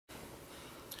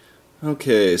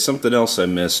Okay, something else I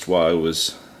missed while I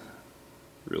was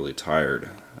really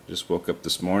tired. I just woke up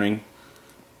this morning.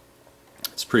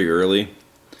 It's pretty early.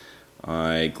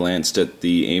 I glanced at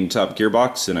the aim top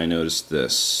gearbox and I noticed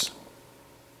this.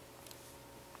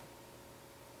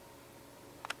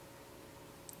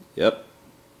 Yep.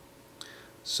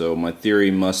 So my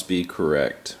theory must be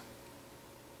correct.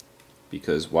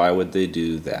 Because why would they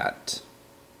do that?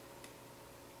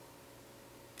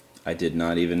 I did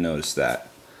not even notice that.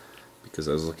 Because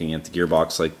I was looking at the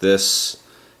gearbox like this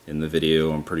in the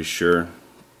video, I'm pretty sure.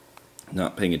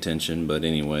 Not paying attention, but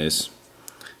anyways,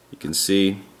 you can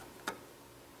see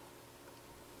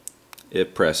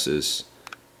it presses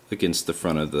against the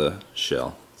front of the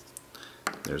shell.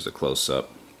 There's a close-up.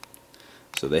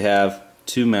 So they have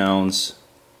two mounds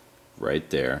right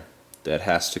there. That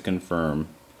has to confirm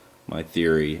my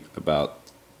theory about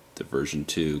the version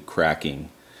 2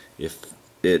 cracking if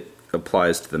it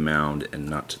applies to the mound and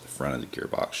not to the front of the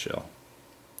gearbox shell.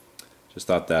 Just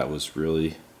thought that was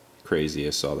really crazy. I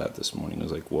saw that this morning. I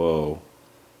was like, whoa.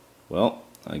 Well,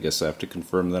 I guess I have to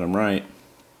confirm that I'm right.